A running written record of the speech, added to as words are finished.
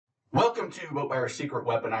Welcome to Boat Buyer's Secret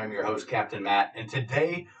Weapon. I'm your host, Captain Matt, and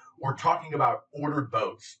today we're talking about ordered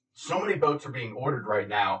boats. So many boats are being ordered right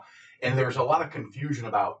now, and there's a lot of confusion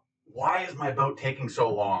about why is my boat taking so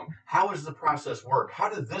long? How does the process work? How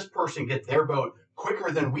did this person get their boat quicker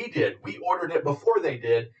than we did? We ordered it before they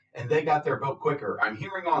did, and they got their boat quicker. I'm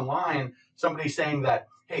hearing online somebody saying that,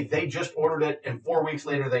 hey, they just ordered it, and 4 weeks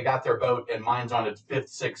later they got their boat, and mine's on its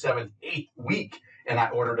 5th, 6th, 7th, 8th week, and I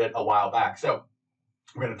ordered it a while back. So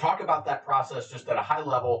we're going to talk about that process just at a high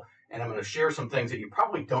level, and I'm going to share some things that you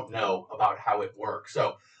probably don't know about how it works.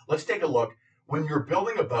 So let's take a look. When you're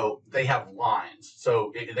building a boat, they have lines.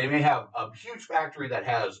 So they may have a huge factory that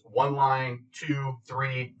has 1 line, 2,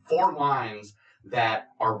 3, 4 lines that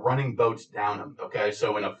are running boats down them, okay?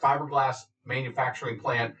 So in a fiberglass manufacturing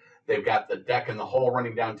plant, they've got the deck and the hull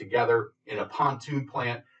running down together. In a pontoon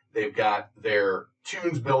plant, they've got their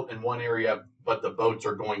tunes built in one area, but the boats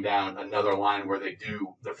are going down another line where they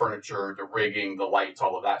do the furniture, the rigging, the lights,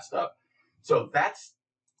 all of that stuff. So that's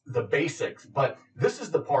the basics. But this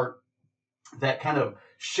is the part that kind of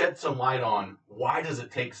sheds some light on why does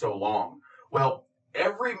it take so long? Well,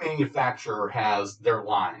 every manufacturer has their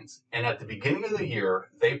lines. And at the beginning of the year,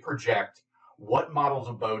 they project what models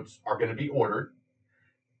of boats are going to be ordered.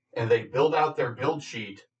 And they build out their build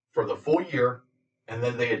sheet for the full year. And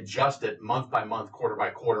then they adjust it month by month, quarter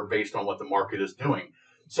by quarter, based on what the market is doing.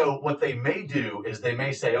 So what they may do is they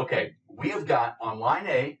may say, okay, we have got on line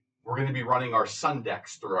A, we're going to be running our sun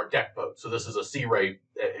decks through our deck boat. So this is a Sea Ray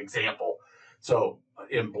example. So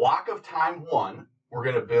in block of time 1, we're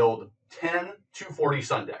going to build 10 240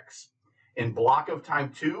 sun decks. In block of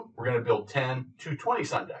time 2, we're going to build 10 220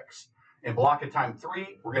 sun decks. In block of time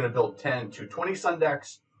 3, we're going to build 10 220 sun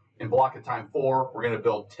decks. In block of time 4, we're going to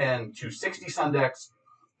build 10 260 sun decks.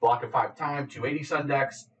 Block of 5 time, 280 sun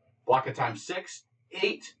decks. Block of time 6,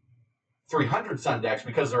 8 300 sun decks,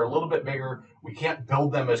 because they're a little bit bigger. We can't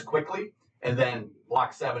build them as quickly. And then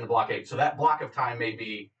block 7 and block 8. So that block of time may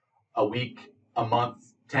be a week, a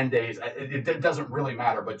month, 10 days. It doesn't really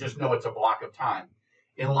matter, but just know it's a block of time.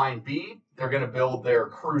 In line B, they're going to build their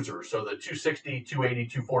cruisers. So the 260, 280,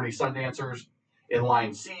 240 sun dancers. In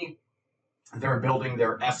line C, they're building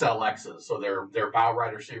their SLXs, so their bow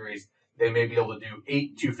rider series. They may be able to do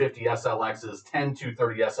 8 250 SLXs, 10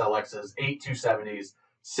 230 SLXs, 8 270s,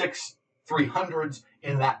 6 300s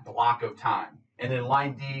in that block of time. And in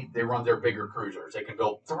line D, they run their bigger cruisers. They can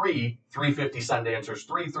build 3 350 sun dancers,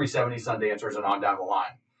 3 370 sun dancers, and on down the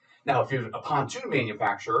line. Now, if you're a pontoon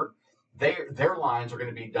manufacturer, their lines are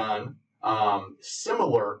going to be done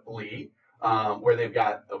similarly, where they've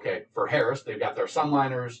got, okay, for Harris, they've got their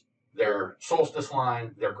Sunliners, their Solstice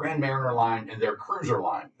line, their Grand Mariner line, and their Cruiser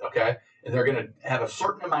line, okay? And they're going to have a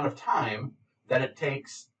certain amount of time that it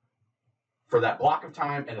takes for that block of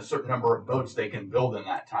time and a certain number of boats they can build in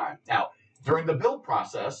that time. Now, during the build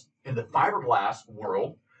process, in the fiberglass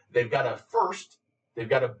world, they've got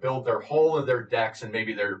to build their hull of their decks and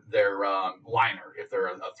maybe their liner if they're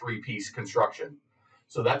a 3-piece construction.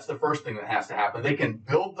 So that's the first thing that has to happen. They can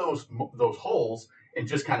build those hulls and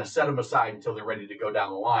just kind of set them aside until they're ready to go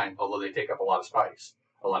down the line, although they take up a lot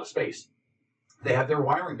of space. They have their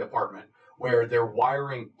wiring department where they're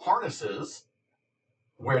wiring harnesses,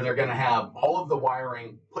 where they're going to have all of the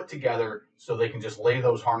wiring put together so they can just lay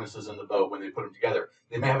those harnesses in the boat when they put them together.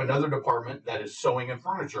 They may have another department that is sewing and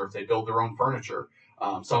furniture if they build their own furniture.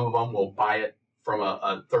 Some of them will buy it from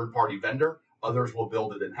a third-party vendor. Others will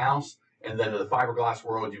build it in-house. And then in the fiberglass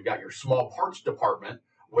world, you've got your small parts department,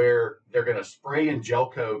 where they're going to spray and gel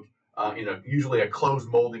coat, usually a closed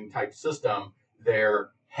molding type system,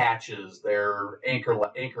 their hatches, their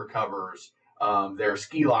anchor covers, their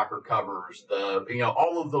ski locker covers,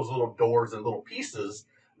 all of those little doors and little pieces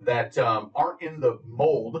that aren't in the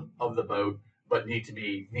mold of the boat, but need to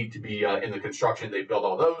be in the construction. They build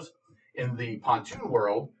all those. In the pontoon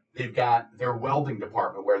world, they've got their welding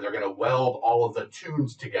department where they're going to weld all of the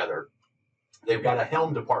tunes together. They've got a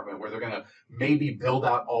helm department where they're going to maybe build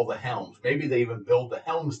out all the helms. Maybe they even build the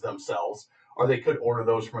helms themselves, or they could order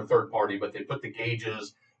those from a third party, but they put the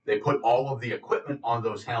gauges, they put all of the equipment on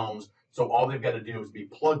those helms, so all they've got to do is be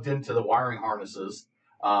plugged into the wiring harnesses,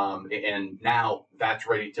 and now that's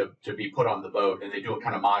ready to be put on the boat, and they do it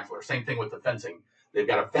kind of modular. Same thing with the fencing. They've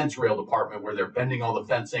got a fence rail department where they're bending all the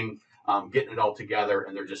fencing, getting it all together,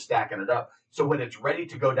 and they're just stacking it up. So when it's ready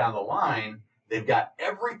to go down the line, they've got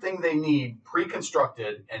everything they need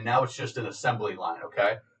pre-constructed, and now it's just an assembly line,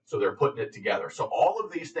 okay? So they're putting it together. So all of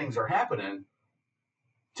these things are happening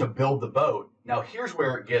to build the boat. Now, here's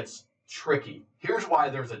where it gets tricky. Here's why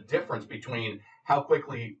there's a difference between how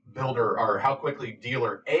quickly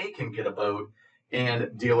dealer A can get a boat and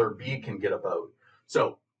dealer B can get a boat.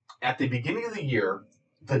 So at the beginning of the year,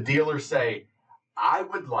 the dealers say, I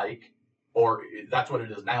would like, or that's what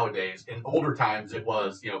it is nowadays. In older times, it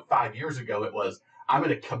was, 5 years ago, it was, I'm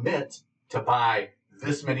going to commit to buy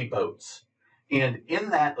this many boats. And in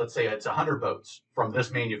that, let's say it's 100 boats from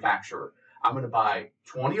this manufacturer. I'm going to buy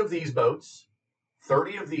 20 of these boats,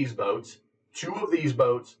 30 of these boats, 2 of these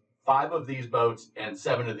boats, 5 of these boats, and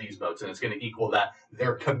 7 of these boats. And it's going to equal that,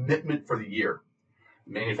 their commitment for the year.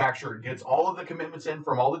 The manufacturer gets all of the commitments in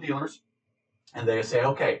from all the dealers, and they say,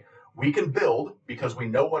 okay, we can build because we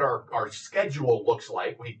know what our schedule looks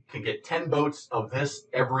like. We can get 10 boats of this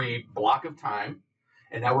every block of time.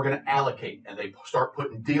 And now we're going to allocate, and they start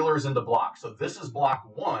putting dealers into blocks. So this is block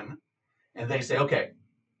 1, and they say, okay,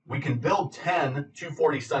 we can build 10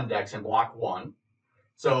 240 Sun Decks in block 1.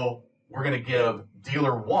 So we're going to give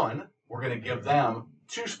dealer 1, we're going to give them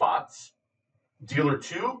 2 spots. Dealer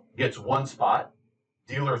 2 gets 1 spot.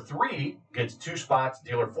 Dealer 3 gets 2 spots.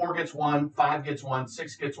 Dealer 4 gets 1, 5 gets 1,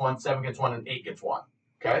 6 gets 1, 7 gets 1, and 8 gets 1.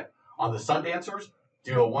 Okay? On the Sundancers,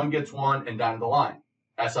 dealer 1 gets 1 and down the line.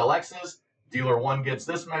 SLXs, dealer 1 gets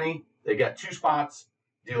this many. They got 2 spots.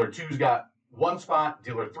 Dealer 2's got 1 spot.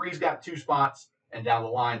 Dealer 3's got 2 spots. And down the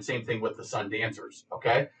line, same thing with the Sundancers.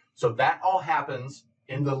 Okay? So that all happens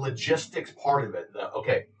in the logistics part of it.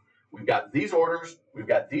 Okay, we've got these orders. We've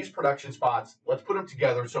got these production spots. Let's put them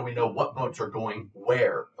together so we know what boats are going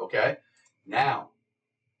where. Okay? Now,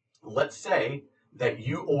 let's say that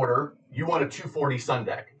you want a 240 Sun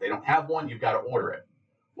Deck. They don't have one. You've got to order it.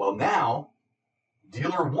 Well, now,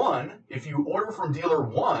 dealer 1, if you order from dealer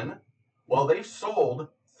 1, well, they've sold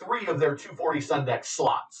 3 of their 240 Sun Deck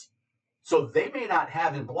slots. So they may not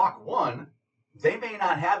have in block 1, they may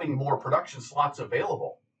not have any more production slots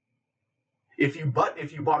available. If you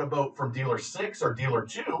bought a boat from dealer 6 or dealer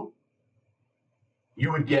 2,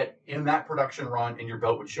 you would get in that production run and your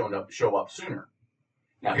boat would show up sooner.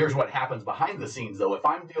 Now, here's what happens behind the scenes, though. If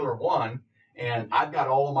I'm dealer 1 and I've got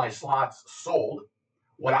all of my slots sold,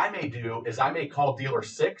 what I may do is I may call dealer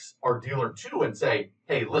 6 or dealer 2 and say,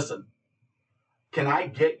 hey, listen, can I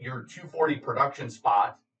get your 240 production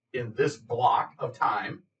spot in this block of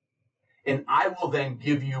time? And I will then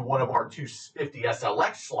give you one of our 250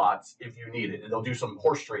 SLX slots if you need it. And they'll do some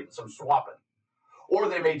horse trading, some swapping. Or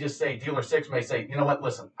they may just say, dealer 6 may say, you know what,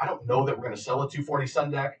 listen, I don't know that we're going to sell a 240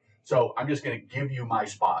 Sun Deck, so I'm just going to give you my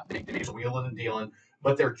spot. They may be wheeling and dealing,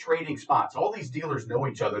 but they're trading spots. All these dealers know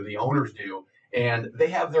each other, the owners do, and they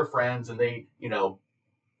have their friends, and they,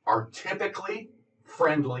 are typically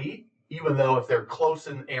friendly, even though if they're close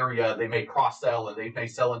in the area, they may cross-sell and they may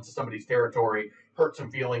sell into somebody's territory, hurt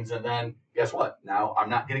some feelings, and then guess what? Now I'm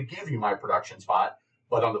not going to give you my production spot,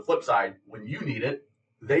 but on the flip side, when you need it,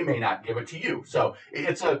 they may not give it to you. So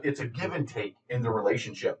it's a give and take in the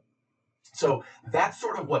relationship. So that's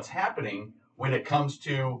sort of what's happening when it comes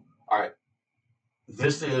to, all right,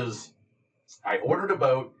 I ordered a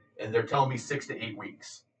boat and they're telling me 6 to 8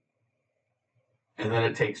 weeks. And then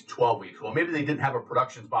it takes 12 weeks. Well, maybe they didn't have a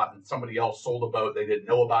production spot and somebody else sold a boat. They didn't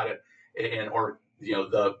know about it. Or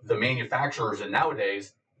the manufacturers, and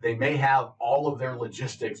nowadays they may have all of their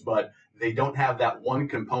logistics, but they don't have that one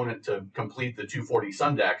component to complete the 240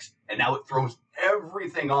 Sun Decks. And now it throws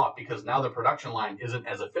everything off because now the production line isn't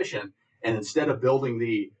as efficient. And instead of building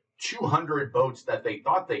the 200 boats that they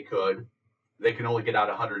thought they can only get out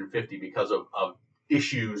 150 because of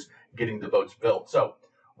issues getting the boats built. So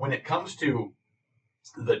when it comes to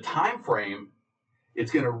the time frame,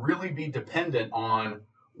 it's going to really be dependent on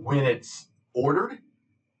when it's ordered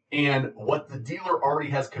and what the dealer already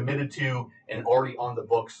has committed to and already on the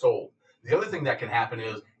book sold. The other thing that can happen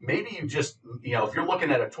is maybe you just, if you're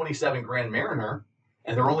looking at a 27 Grand Mariner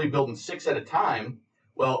and they're only building 6 at a time,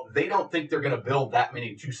 well, they don't think they're going to build that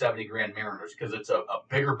many 270 Grand Mariners because it's a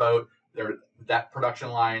bigger boat. That production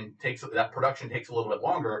takes a little bit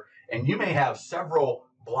longer, and you may have several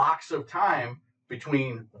blocks of time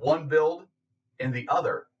between one build and the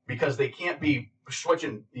other because they can't be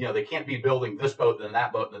switching, they can't be building this boat, then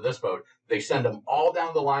that boat, then this boat. They send them all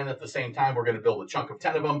down the line at the same time. We're going to build a chunk of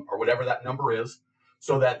 10 of them or whatever that number is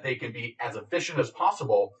so that they can be as efficient as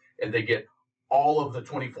possible, and they get all of the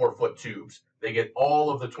 24-foot tubes. They get all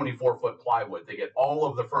of the 24-foot plywood. They get all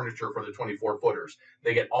of the furniture for the 24-footers.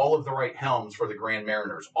 They get all of the right helms for the Grand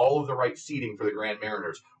Mariners, all of the right seating for the Grand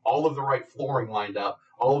Mariners, all of the right flooring lined up,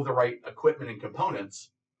 all of the right equipment and components,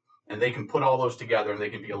 and they can put all those together and they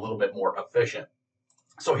can be a little bit more efficient.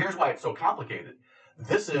 So here's why it's so complicated.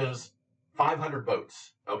 This is 500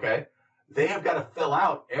 boats, okay? They have got to fill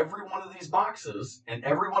out every one of these boxes, and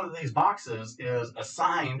every one of these boxes is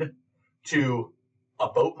assigned to a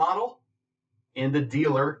boat model and a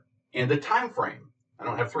dealer and a time frame. I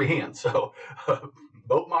don't have 3 hands, so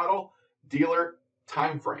boat model, dealer,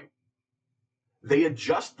 time frame. They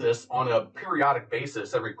adjust this on a periodic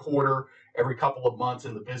basis every quarter, every couple of months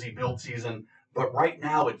in the busy build season. But right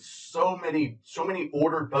now it's so many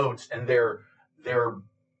ordered boats, and they're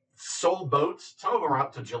sold boats. Some of them are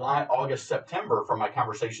out to July, August, September from my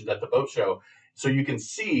conversations at the boat show. So you can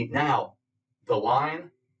see now the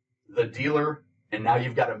line, the dealer, and now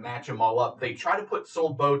you've got to match them all up. They try to put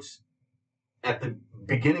sold boats at the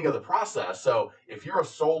beginning of the process. So if you're a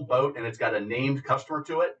sold boat and it's got a named customer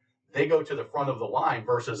to it, they go to the front of the line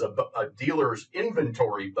versus a dealer's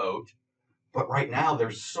inventory boat. But right now,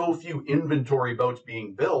 there's so few inventory boats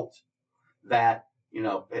being built that, you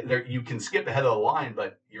know, you can skip ahead of the line,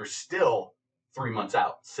 but you're still 3 months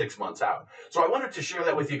out, 6 months out. So I wanted to share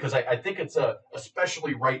that with you because I think it's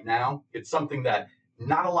especially right now, it's something that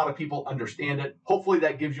not a lot of people understand it. Hopefully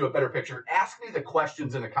that gives you a better picture. Ask me the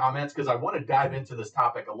questions in the comments because I want to dive into this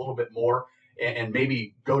topic a little bit more and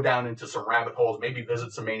maybe go down into some rabbit holes, maybe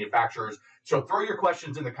visit some manufacturers. So throw your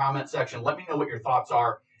questions in the comment section. Let me know what your thoughts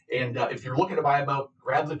are. And if you're looking to buy a boat,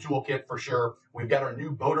 grab the toolkit for sure. We've got our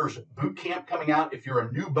new Boaters Boot Camp coming out. If you're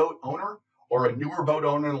a new boat owner or a newer boat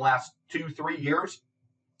owner in the last 2-3 years,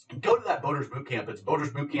 go to that Boaters Boot Camp. It's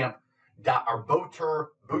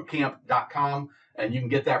boaterbootcamp.com, and you can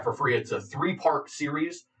get that for free. It's a 3-part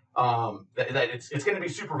series. It's going to be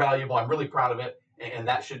super valuable. I'm really proud of it. And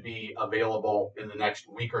that should be available in the next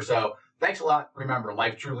week or so. Thanks a lot. Remember,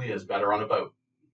 life truly is better on a boat.